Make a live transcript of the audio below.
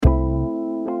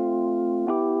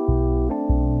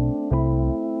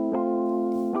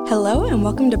Hello and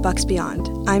welcome to Bucs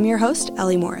Beyond. I'm your host,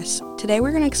 Ellie Morris. Today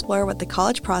we're going to explore what the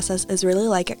college process is really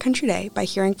like at Country Day by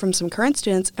hearing from some current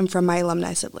students and from my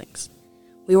alumni siblings.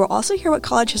 We will also hear what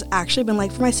college has actually been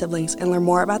like for my siblings and learn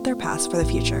more about their paths for the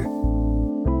future.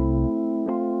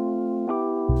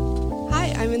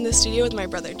 Hi, I'm in the studio with my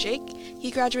brother Jake.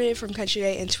 He graduated from Country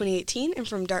Day in 2018 and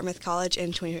from Dartmouth College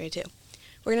in 2022.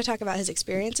 We're going to talk about his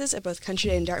experiences at both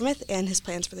Country Day and Dartmouth and his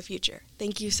plans for the future.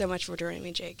 Thank you so much for joining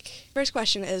me, Jake. First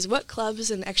question is, what clubs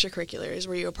and extracurriculars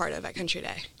were you a part of at Country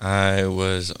Day? I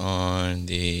was on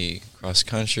the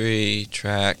cross-country,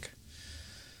 track,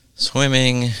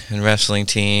 swimming, and wrestling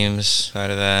teams side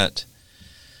of that.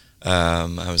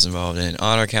 I was involved in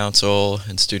honor council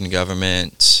and student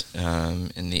government,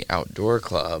 in the outdoor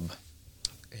club,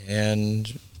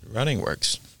 and running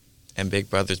works, and Big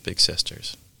Brothers Big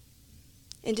Sisters.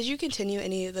 And did you continue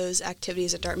any of those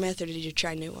activities at Dartmouth, or did you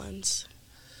try new ones?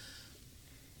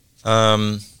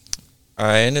 I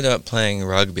ended up playing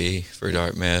rugby for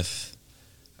Dartmouth,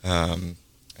 and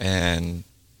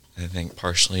I think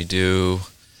partially due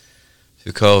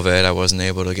to COVID, I wasn't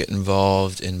able to get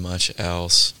involved in much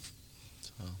else.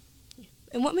 So.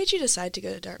 And what made you decide to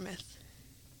go to Dartmouth?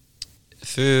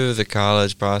 Through the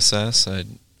college process,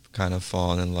 I'd kind of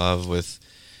fallen in love with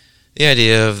the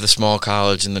idea of the small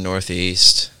college in the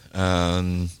Northeast,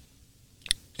 and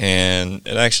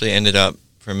it actually ended up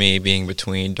for me being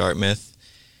between Dartmouth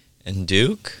and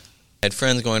Duke. I had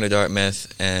friends going to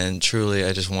Dartmouth, and truly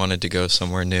I just wanted to go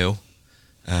somewhere new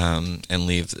and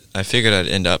leave. I figured I'd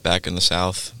end up back in the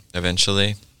South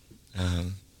eventually,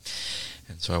 and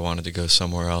so I wanted to go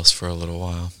somewhere else for a little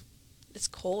while. It's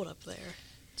cold up there.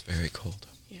 It's very cold.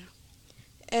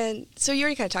 And so you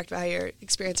already kind of talked about how your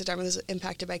experience at Dartmouth was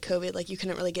impacted by COVID, like you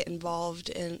couldn't really get involved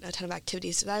in a ton of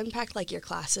activities. Did that impact like your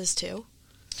classes too?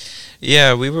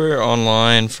 Yeah, we were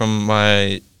online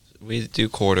we do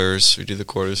quarters, we do the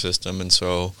quarter system, and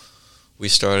so we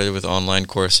started with online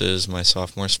courses my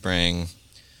sophomore spring,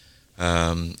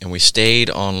 and we stayed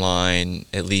online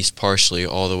at least partially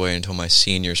all the way until my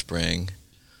senior spring,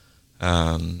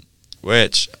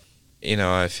 which,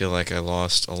 I feel like I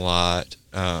lost a lot.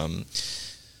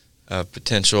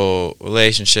 Potential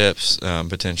relationships,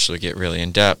 potentially get really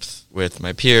in depth with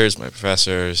my peers, my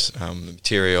professors, the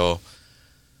material,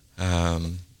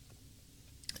 and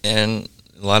a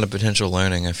lot of potential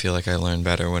learning. I feel like I learn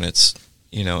better when it's,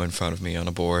 in front of me on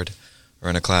a board or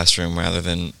in a classroom rather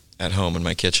than at home in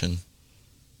my kitchen.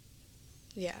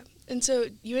 Yeah. And so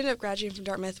you ended up graduating from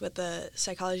Dartmouth with a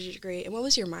psychology degree, and what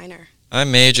was your minor? I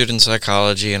majored in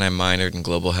psychology and I minored in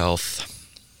global health.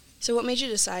 So what made you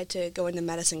decide to go into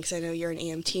medicine? Because I know you're an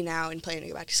EMT now and planning to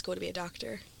go back to school to be a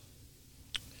doctor.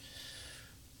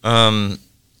 I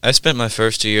spent my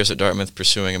first 2 years at Dartmouth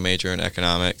pursuing a major in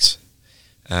economics,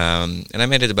 and I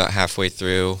made it about halfway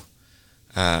through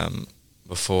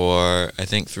before, I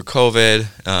think through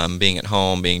COVID, being at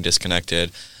home, being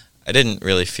disconnected, I didn't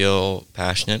really feel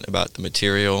passionate about the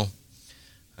material,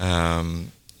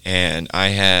 and I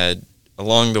had,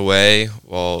 along the way,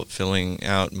 while filling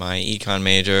out my econ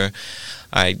major,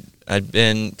 I'd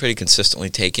been pretty consistently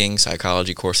taking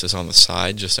psychology courses on the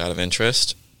side just out of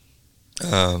interest.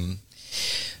 And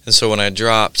so when I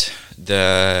dropped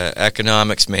the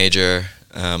economics major,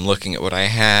 looking at what I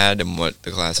had and what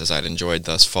the classes I'd enjoyed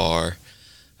thus far,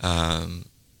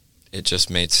 it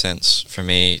just made sense for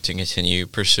me to continue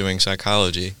pursuing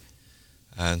psychology.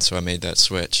 And so I made that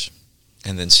switch.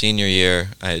 And then senior year,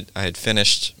 I had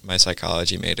finished my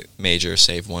psychology major,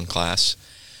 save one class.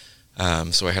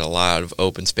 So I had a lot of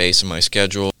open space in my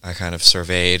schedule. I kind of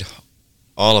surveyed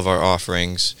all of our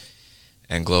offerings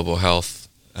and global health.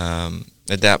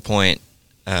 At that point,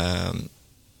 I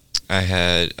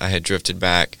had drifted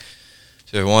back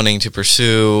to wanting to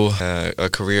pursue a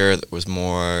career that was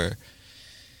more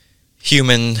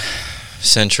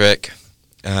human-centric.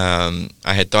 I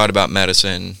had thought about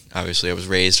medicine. Obviously, I was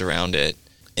raised around it.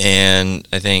 And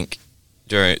I think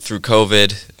through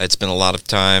COVID, I'd spent a lot of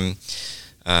time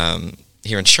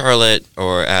here in Charlotte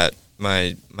or at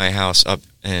my house up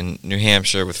in New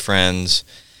Hampshire with friends.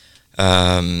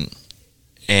 And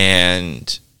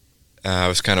I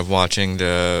was kind of watching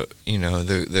the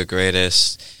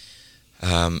greatest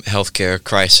healthcare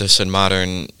crisis in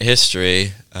modern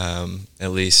history,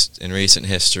 at least in recent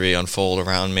history, unfold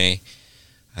around me.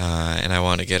 And I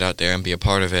wanted to get out there and be a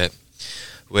part of it,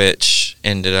 which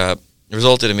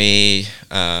resulted in me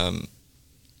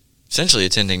essentially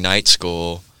attending night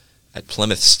school at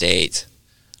Plymouth State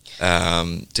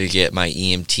to get my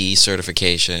EMT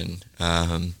certification,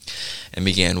 and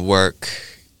began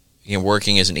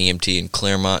working as an EMT in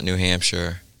Claremont, New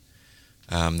Hampshire,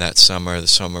 that summer, the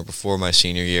summer before my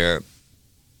senior year.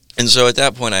 And so at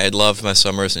that point, I had loved my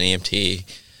summers in EMT.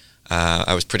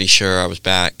 I was pretty sure I was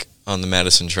back on the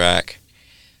medicine track,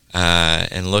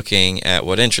 and looking at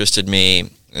what interested me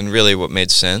and really what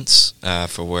made sense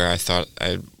for where I thought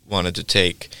I wanted to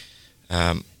take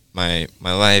my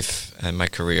life and my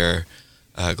career.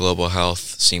 Global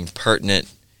health seemed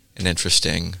pertinent and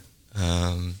interesting.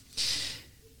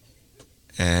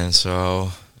 And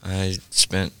so I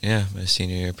spent, my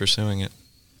senior year pursuing it.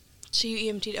 So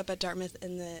you EMT'd up at Dartmouth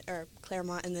or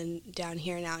Claremont, and then down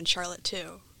here now in Charlotte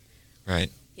too. Right.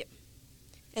 Yep.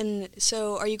 And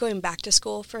so are you going back to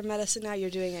school for medicine now? You're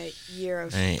doing a year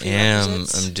of I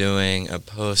prerequisites? am. I'm doing a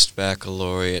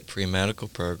post-baccalaureate pre-medical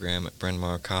program at Bryn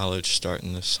Mawr College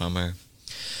starting this summer,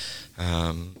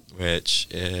 which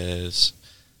is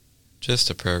just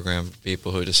a program for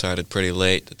people who decided pretty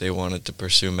late that they wanted to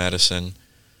pursue medicine,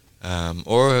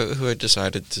 or who had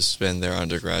decided to spend their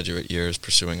undergraduate years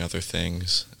pursuing other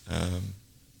things.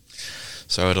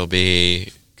 So it'll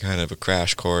be kind of a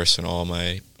crash course in all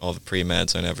the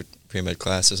pre-med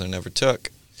classes I never took.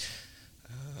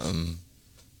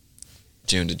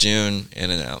 June to June, in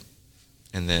and out,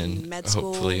 and then med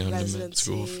school, hopefully on to med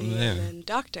school from there. And then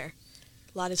doctor.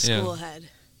 A lot of school ahead.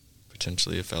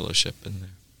 Potentially a fellowship in there.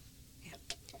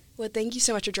 Well, thank you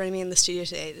so much for joining me in the studio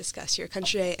today to discuss your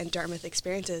Country Day and Dartmouth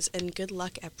experiences, and good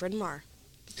luck at Bryn Mawr.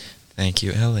 Thank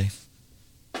you, Ellie.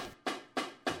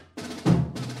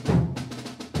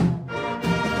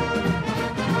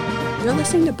 You're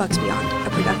listening to Bucs Beyond, a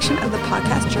production of the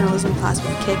podcast journalism class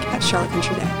with KIC at Charlotte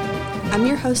Country Day. I'm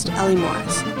your host, Ellie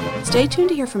Morris. Stay tuned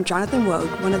to hear from Jonathan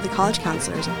Wogue, one of the college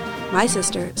counselors, my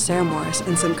sister, Sarah Morris,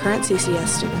 and some current CCS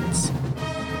students.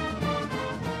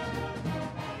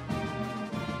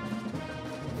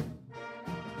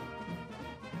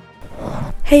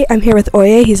 Hey, I'm here with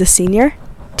Oye. He's a senior.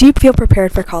 Do you feel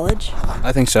prepared for college?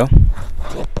 I think so.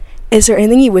 Is there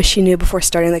anything you wish you knew before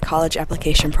starting the college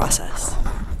application process?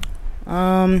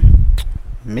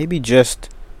 Maybe just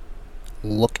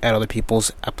look at other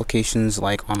people's applications,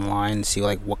 like online, see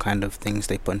like what kind of things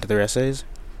they put into their essays,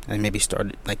 and maybe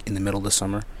start like in the middle of the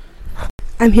summer.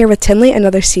 I'm here with Tinley,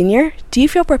 another senior. Do you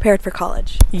feel prepared for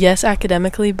college? Yes,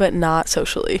 academically, but not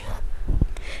socially.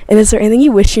 And is there anything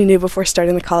you wish you knew before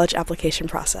starting the college application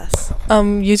process?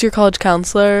 Use your college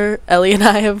counselor. Ellie and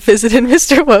I have visited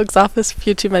Mr. Woke's office a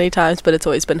few too many times, but it's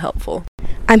always been helpful.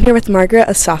 I'm here with Margaret,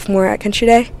 a sophomore at Country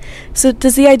Day. So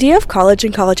does the idea of college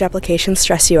and college applications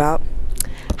stress you out?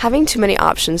 Having too many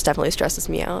options definitely stresses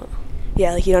me out.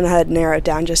 Yeah, like you don't know how to narrow it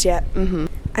down just yet? Mm-hmm.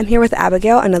 I'm here with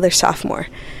Abigail, another sophomore.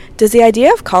 Does the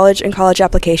idea of college and college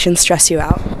applications stress you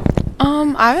out?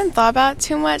 I haven't thought about it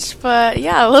too much, but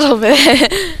yeah, a little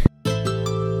bit.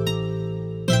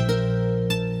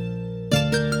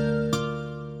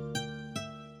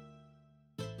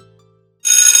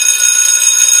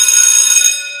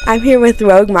 I'm here with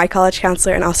Rogue, my college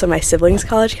counselor, and also my siblings'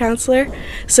 college counselor.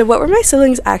 So what were my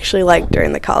siblings actually like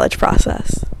during the college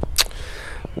process?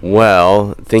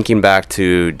 Well, thinking back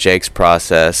to Jake's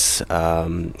process,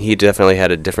 he definitely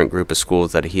had a different group of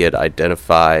schools that he had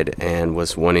identified and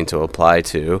was wanting to apply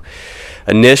to.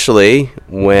 Initially,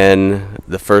 when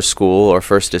the first school or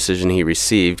first decision he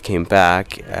received came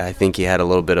back, I think he had a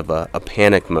little bit of a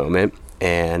panic moment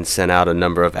and sent out a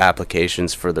number of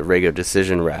applications for the regular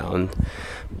decision round.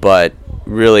 But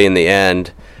really, in the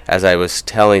end, as I was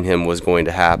telling him was going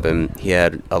to happen, he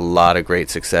had a lot of great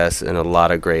success and a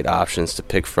lot of great options to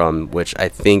pick from, which I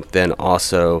think then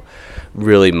also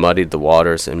really muddied the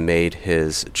waters and made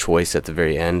his choice at the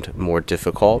very end more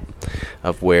difficult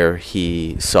of where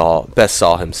he best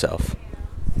saw himself.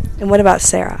 And what about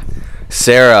Sarah?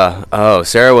 Sarah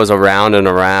was around and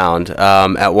around.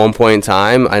 At one point in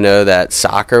time, I know that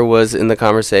soccer was in the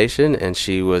conversation, and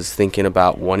she was thinking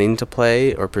about wanting to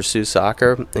play or pursue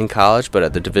soccer in college, but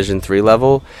at the Division III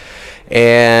level.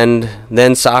 And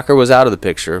then soccer was out of the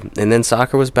picture, and then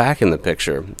soccer was back in the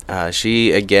picture.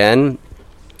 She, again,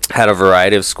 had a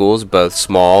variety of schools, both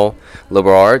small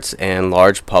liberal arts and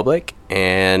large public,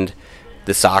 and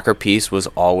the soccer piece was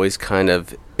always kind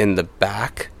of in the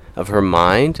back of her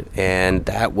mind, and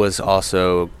that was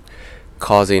also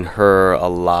causing her a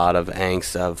lot of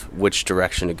angst of which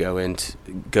direction to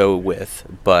go with.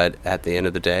 But at the end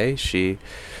of the day, she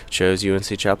chose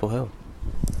UNC Chapel Hill.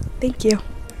 Thank you.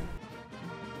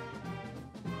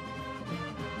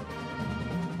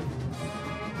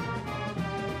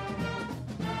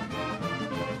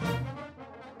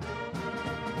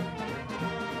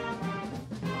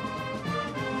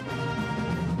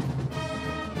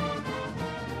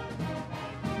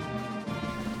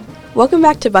 Welcome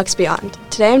back to Bucs Beyond.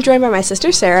 Today Today I'm joined by my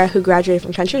sister Sarah, who graduated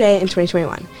from Country Day in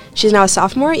 2021. She's now a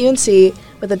sophomore at UNC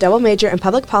with a double major in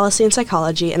public policy and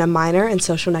psychology and a minor in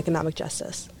social and economic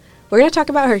justice. We're going to talk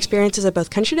about her experiences at both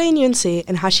Country Day and UNC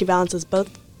and how she balances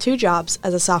both two jobs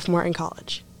as a sophomore in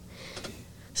college.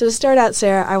 So to start out,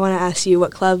 Sarah, I want to ask you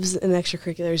what clubs and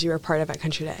extracurriculars you were a part of at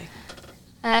Country Day.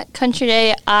 At Country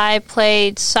Day, I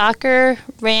played soccer,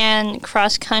 ran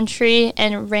cross country,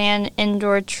 and ran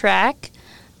indoor track.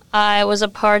 I was a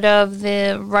part of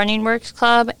the Running Works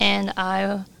Club, and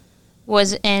I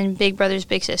was in Big Brothers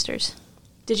Big Sisters.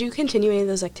 Did you continue any of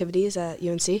those activities at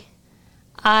UNC?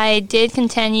 I did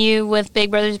continue with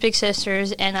Big Brothers Big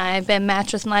Sisters, and I've been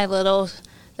matched with my littles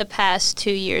the past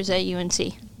 2 years at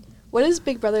UNC. What does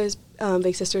Big Brothers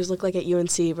Big Sisters look like at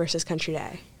UNC versus Country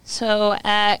Day? So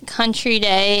at Country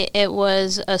Day, it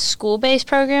was a school-based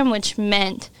program, which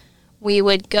meant we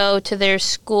would go to their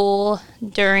school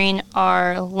during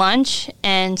our lunch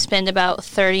and spend about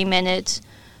 30 minutes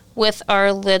with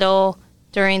our little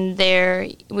during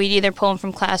we'd either pull them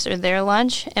from class or their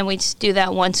lunch, and we'd do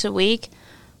that once a week.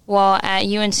 While at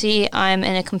UNC, I'm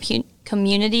in a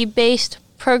community-based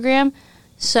program,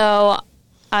 so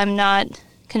I'm not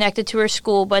connected to her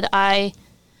school, but I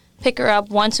pick her up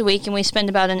once a week and we spend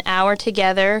about an hour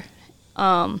together,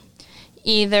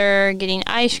 either getting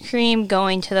ice cream,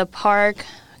 going to the park,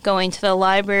 going to the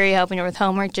library, helping her with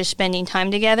homework, just spending time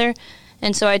together.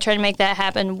 And so I try to make that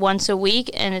happen once a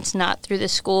week, and it's not through the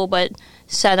school but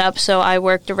set up so I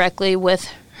work directly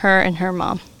with her and her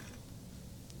mom.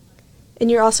 And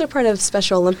you're also part of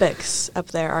Special Olympics up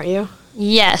there, aren't you?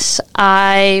 Yes,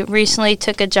 I recently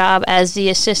took a job as the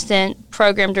assistant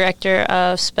program director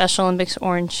of Special Olympics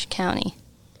Orange County.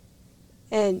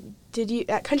 And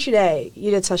at Country Day,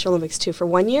 you did Special Olympics too for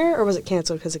 1 year, or was it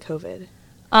canceled because of COVID?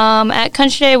 At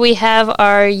Country Day, we have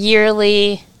our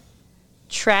yearly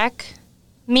track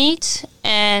meet,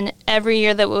 and every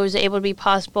year that it was able to be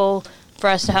possible for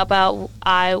us to help out,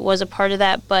 I was a part of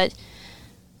that, but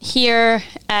here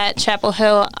at Chapel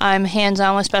Hill, I'm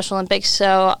hands-on with Special Olympics,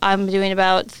 so I'm doing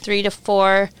about 3 to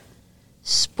 4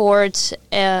 sports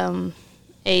a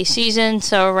season.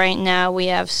 So right now we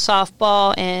have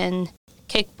softball and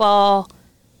kickball,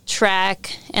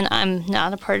 track, and I'm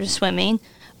not a part of swimming.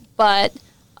 But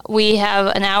we have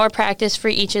an hour practice for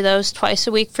each of those twice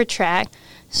a week for track.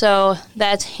 So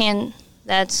that's hands-on.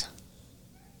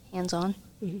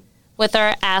 Mm-hmm. With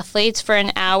our athletes for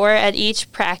an hour at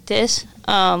each practice.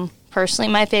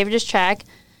 Personally, my favorite is track.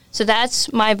 So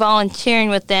that's my volunteering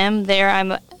with them. There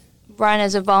I'm run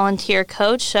as a volunteer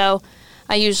coach, so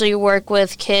I usually work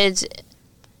with kids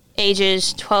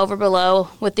ages 12 or below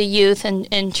with the youth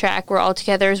and track. We're all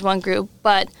together as one group.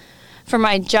 But for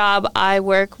my job, I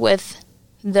work with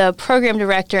the program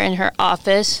director in her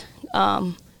office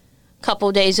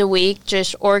couple days a week,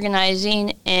 just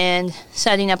organizing and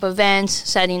setting up events,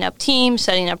 setting up teams,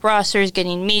 setting up rosters,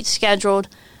 getting meets scheduled.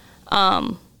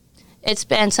 It's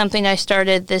been something I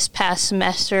started this past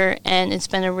semester, and it's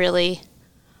been a really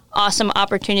awesome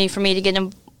opportunity for me to get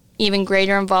even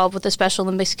greater involved with the Special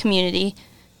Olympics community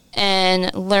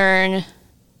and learn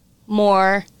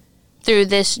more through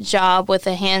this job with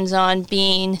a hands-on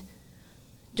being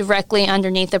directly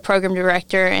underneath the program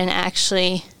director and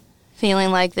actually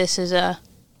feeling like this is a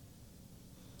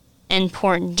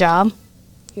important job.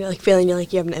 You're feeling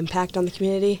like you have an impact on the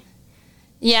community?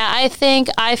 Yeah, I think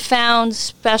I found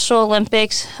Special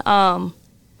Olympics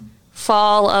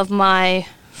fall of my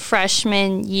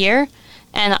freshman year,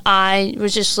 and I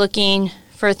was just looking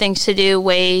for things to do,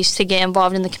 ways to get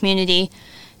involved in the community,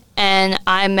 and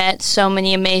I met so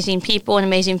many amazing people and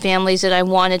amazing families that I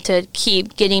wanted to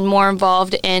keep getting more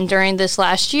involved in. During this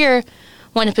last year,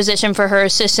 when a position for her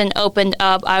assistant opened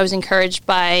up, I was encouraged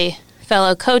by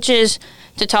fellow coaches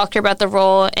to talk to her about the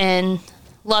role, and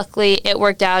luckily it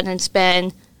worked out, and it's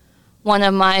been one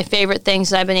of my favorite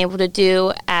things that I've been able to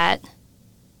do at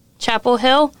Chapel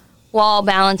Hill while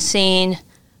balancing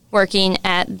working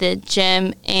at the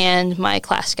gym and my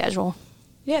class schedule.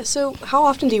 Yeah, so how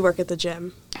often do you work at the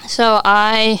gym? So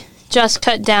I just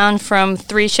cut down from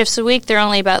 3 shifts a week. They're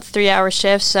only about 3-hour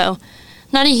shifts, so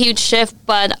not a huge shift,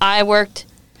 but I worked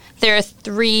there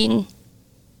 3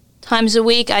 times a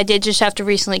week. I did just have to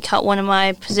recently cut one of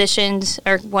my positions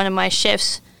or one of my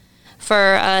shifts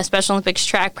for Special Olympics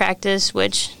track practice,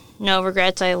 which, no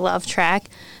regrets, I love track.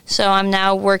 So I'm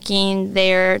now working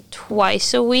there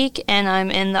twice a week, and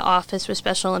I'm in the office with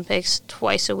Special Olympics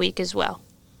twice a week as well.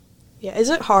 Yeah, is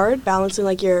it hard balancing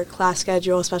your class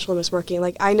schedule, Special Olympics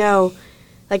working? I know,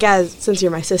 since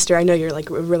you're my sister, I know you're a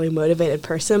really motivated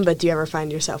person, but do you ever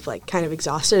find yourself kind of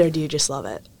exhausted, or do you just love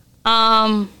it?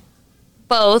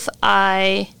 Both.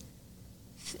 I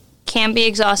can be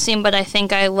exhausting, but I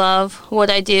think I love what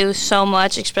I do so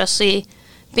much, especially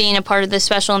being a part of the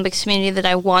Special Olympics community, that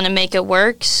I want to make it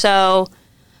work. So,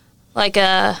 like,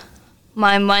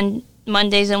 my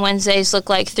Mondays and Wednesdays look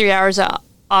like 3 hours of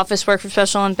office work for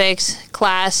Special Olympics,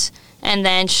 class, and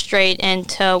then straight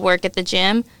into work at the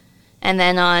gym. And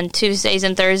then on Tuesdays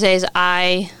and Thursdays,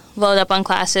 I load up on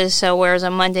classes. So whereas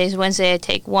on Mondays, Wednesday, I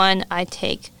take 1, I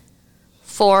take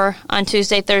 4 on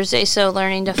Tuesday, Thursday. So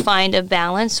learning to find a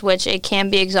balance, which it can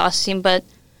be exhausting, but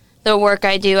the work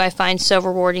I do, I find so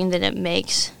rewarding that it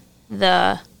makes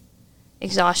the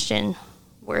exhaustion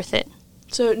worth it.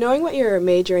 So knowing what you're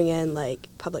majoring in, like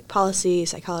public policy,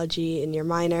 psychology, and your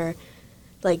minor,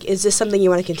 like, is this something you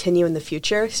want to continue in the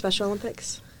future, Special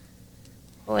Olympics?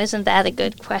 Well, isn't that a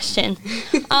good question?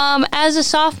 As a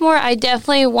sophomore, I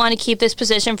definitely want to keep this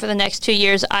position for the next 2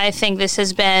 years. I think this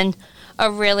has been a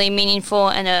really meaningful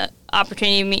and an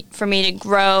opportunity for me to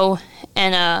grow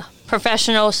in a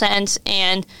professional sense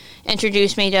and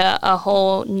introduce me to a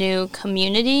whole new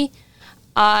community.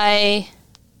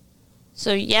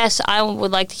 So yes, I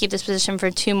would like to keep this position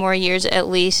for 2 more years at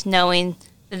least, knowing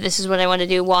that this is what I want to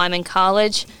do while I'm in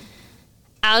college.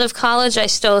 Out of college, I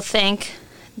still think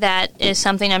that is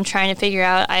something I'm trying to figure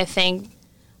out. I think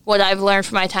what I've learned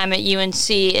from my time at UNC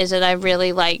is that I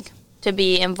really like to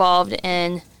be involved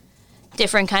in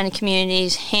different kind of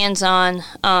communities, hands-on,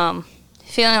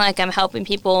 feeling like I'm helping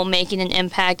people, making an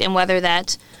impact, and whether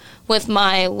that's with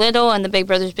my Little and the Big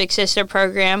Brothers Big Sister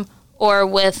program or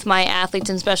with my Athletes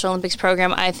in Special Olympics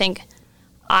program, I think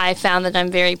I found that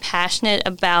I'm very passionate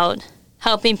about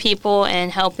helping people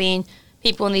and helping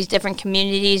people in these different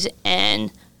communities.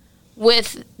 And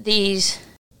with these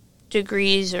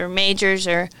degrees or majors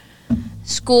or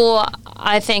school,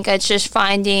 I think it's just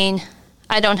finding,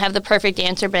 I don't have the perfect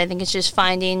answer, but I think it's just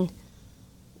finding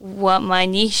what my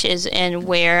niche is and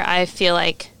where I feel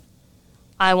like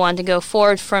I want to go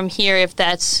forward from here, if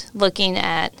that's looking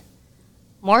at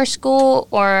more school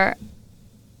or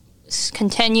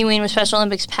continuing with Special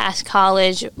Olympics past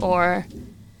college or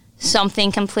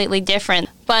something completely different.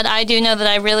 But I do know that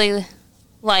I really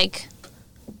like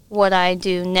what I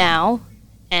do now,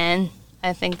 and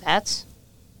I think that's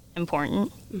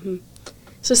important. Mm-hmm.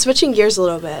 So switching gears a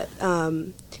little bit,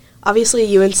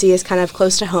 obviously UNC is kind of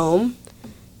close to home,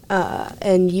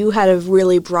 and you had a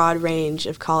really broad range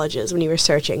of colleges when you were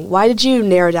searching. Why did you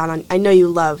narrow down on, I know you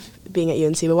love being at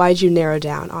UNC, but why did you narrow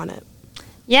down on it?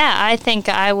 Yeah, I think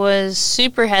I was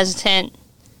super hesitant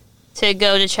to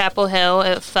go to Chapel Hill.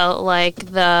 It felt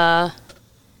like the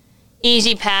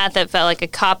easy path. It felt like a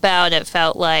cop-out. It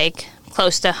felt like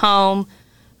close to home.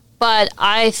 But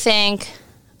I think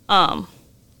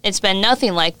it's been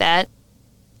nothing like that.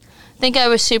 I think I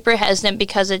was super hesitant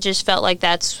because it just felt like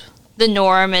that's the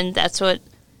norm and that's what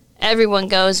everyone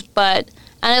goes. And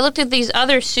I looked at these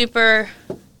other super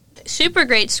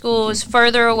great schools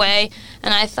further away,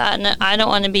 and I thought, no, I don't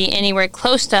want to be anywhere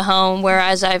close to home,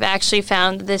 whereas I've actually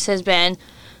found this has been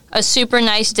a super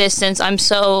nice distance. I'm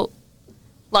so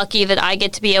lucky that I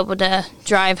get to be able to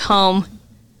drive home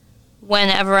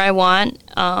whenever I want.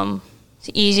 It's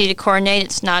easy to coordinate.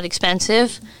 It's not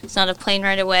expensive. It's not a plane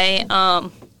right away.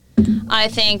 I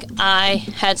think I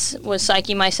was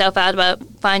psyching myself out about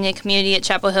finding a community at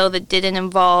Chapel Hill that didn't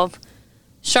involve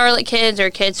Charlotte kids or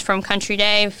kids from Country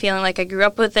Day, feeling like I grew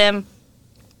up with them.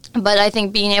 But I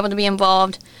think being able to be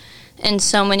involved in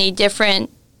so many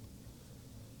different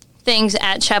things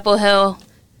at Chapel Hill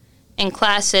and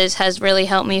classes has really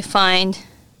helped me find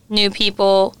new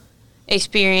people,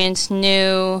 experience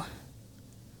new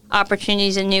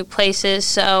opportunities in new places.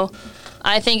 So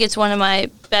I think it's one of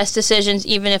my best decisions,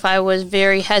 even if I was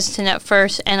very hesitant at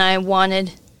first and I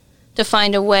wanted to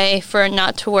find a way for it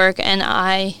not to work. And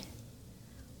I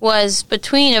was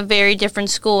between a very different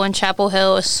school in Chapel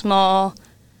Hill, a small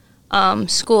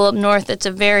school up north that's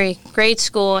a very great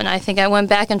school, and I think I went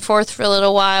back and forth for a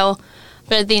little while.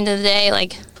 But at the end of the day,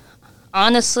 like,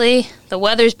 honestly, the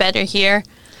weather's better here.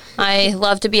 I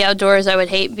love to be outdoors. I would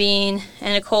hate being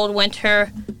in a cold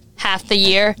winter half the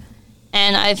year.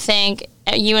 And I think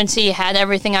UNC had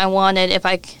everything I wanted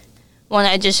when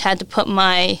I just had to put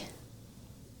my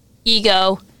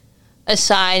ego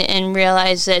aside and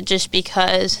realize that just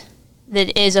because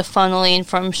that is a funneling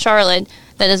from Charlotte,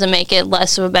 that doesn't make it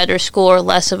less of a better school or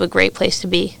less of a great place to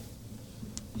be.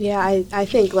 Yeah, I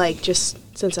think, like, just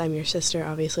since I'm your sister,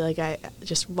 obviously, like, I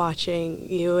just watching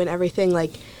you and everything,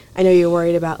 like, I know you're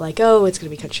worried about, like, oh, it's going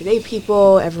to be Country Day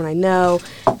people, everyone I know,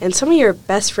 and some of your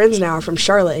best friends now are from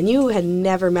Charlotte, and you had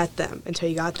never met them until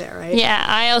you got there, right? Yeah,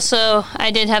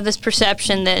 I did have this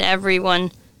perception that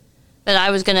that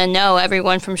I was going to know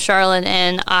everyone from Charlotte,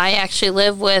 and I actually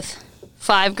live with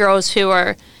 5 girls who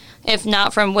are, if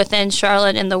not from within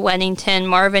Charlotte, in the Weddington,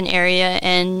 Marvin area,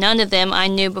 and none of them I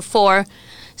knew before.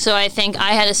 So I think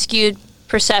I had a skewed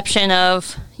perception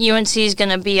of UNC is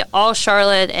going to be all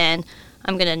Charlotte, and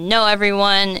I'm going to know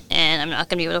everyone, and I'm not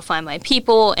going to be able to find my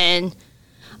people. And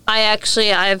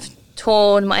I've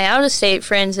told my out-of-state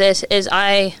friends this, is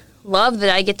I love that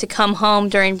I get to come home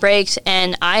during breaks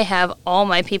and I have all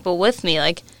my people with me.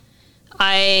 Like,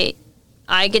 I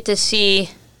get to see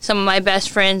some of my best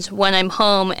friends when I'm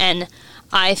home, and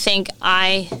I think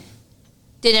I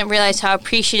didn't realize how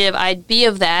appreciative I'd be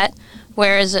of that,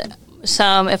 whereas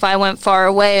if I went far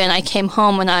away and I came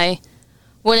home and I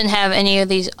wouldn't have any of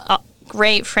these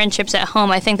great friendships at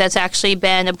home, I think that's actually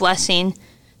been a blessing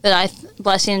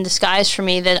in disguise for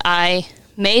me, that I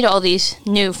made all these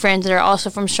new friends that are also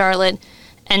from Charlotte,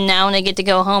 and now when I get to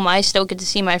go home, I still get to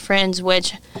see my friends,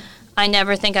 which I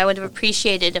never think I would have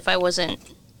appreciated if I wasn't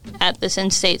at this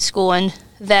in-state school and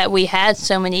that we had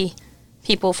so many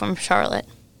people from Charlotte.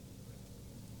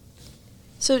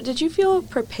 So did you feel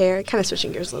prepared, kind of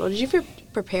switching gears a little, did you feel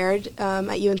prepared at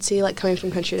UNC, like coming from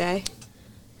Country Day?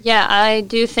 Yeah, I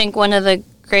do think one of the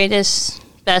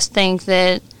best things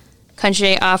that Country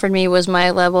Day offered me was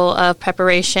my level of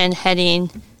preparation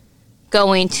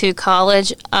going to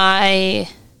college. I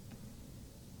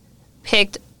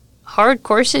picked hard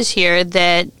courses here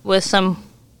that with some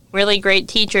really great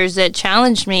teachers that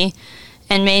challenged me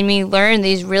and made me learn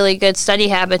these really good study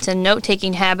habits and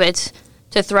note-taking habits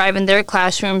to thrive in their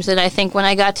classrooms, that I think when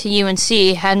I got to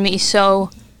UNC had me so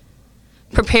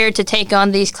prepared to take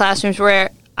on these classrooms where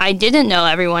I didn't know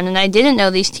everyone and I didn't know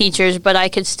these teachers, but I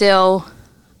could still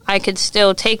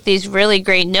take these really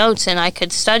great notes and I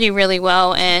could study really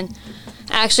well. And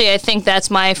actually, I think that's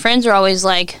my friends are always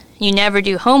like, you never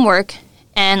do homework.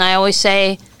 And I always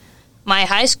say my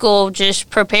high school just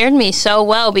prepared me so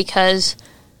well, because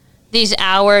these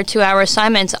 2-hour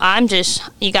assignments,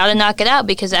 you got to knock it out,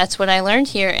 because that's what I learned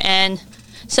here. And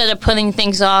instead of putting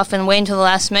things off and waiting till the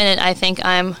last minute, I think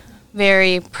I'm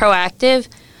very proactive,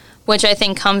 which I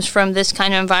think comes from this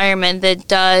kind of environment that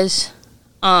does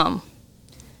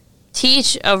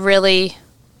teach a really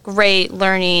great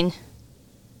learning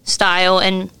style.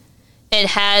 And it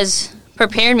has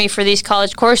prepared me for these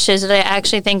college courses that I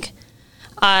actually think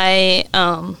I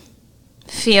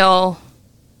feel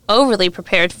overly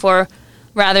prepared for,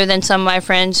 rather than some of my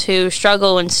friends who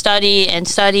struggle and study. And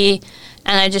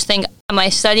I just think my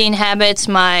studying habits,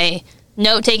 my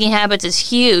note-taking habits is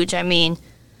huge. I mean,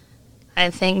 I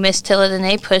think Miss Tillett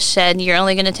and Push said, you're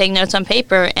only going to take notes on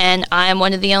paper, and I'm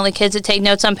one of the only kids that take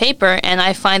notes on paper, and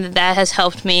I find that has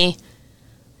helped me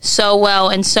so well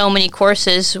in so many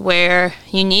courses where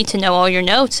you need to know all your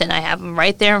notes, and I have them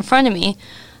right there in front of me.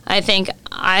 I think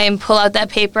I pull out that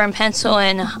paper and pencil,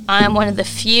 and I'm one of the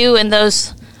few in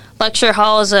those lecture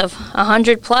halls of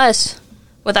 100 plus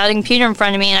without a computer in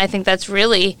front of me, and I think that's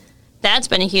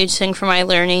been a huge thing for my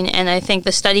learning. And I think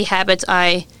the study habits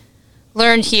I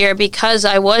learned here, because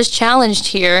I was challenged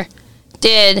here,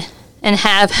 did and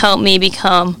have helped me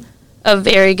become a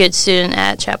very good student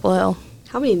at Chapel Hill.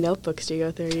 How many notebooks do you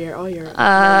go through a year? All your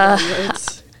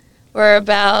notes? We're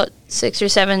about 6 or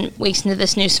 7 weeks into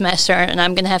this new semester, and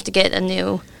I'm going to have to get a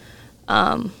new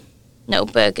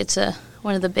notebook. It's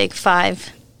one of the big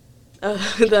 5.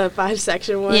 The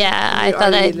 5-section one? Yeah, I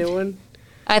thought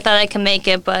I could make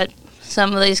it, but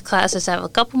some of these classes have a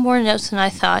couple more notes than I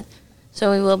thought,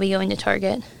 so we will be going to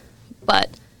Target. But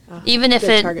even if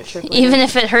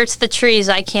it hurts the trees,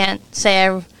 I can't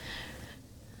say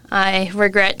I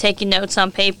regret taking notes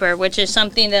on paper, which is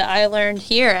something that I learned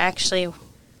here, actually.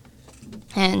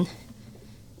 And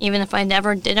even if I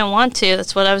never didn't want to,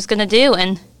 that's what I was going to do.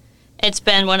 And it's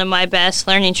been one of my best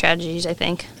learning strategies, I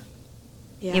think,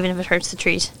 even if it hurts the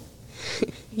trees.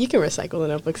 You can recycle the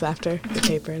notebooks after, the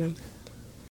paper in them.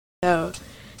 So,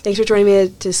 thanks for joining me to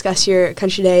discuss your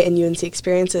Country Day and UNC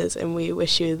experiences, and we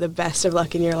wish you the best of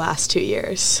luck in your last 2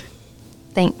 years.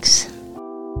 Thanks.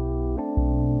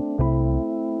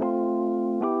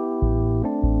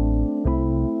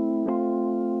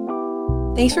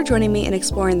 Thanks for joining me in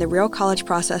exploring the real college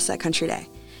process at Country Day.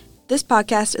 This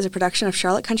podcast is a production of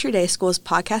Charlotte Country Day School's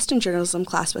Podcast and Journalism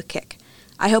class with Kick.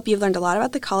 I hope you've learned a lot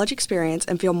about the college experience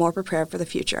and feel more prepared for the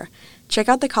future. Check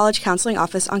out the College Counseling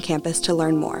Office on campus to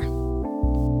learn more.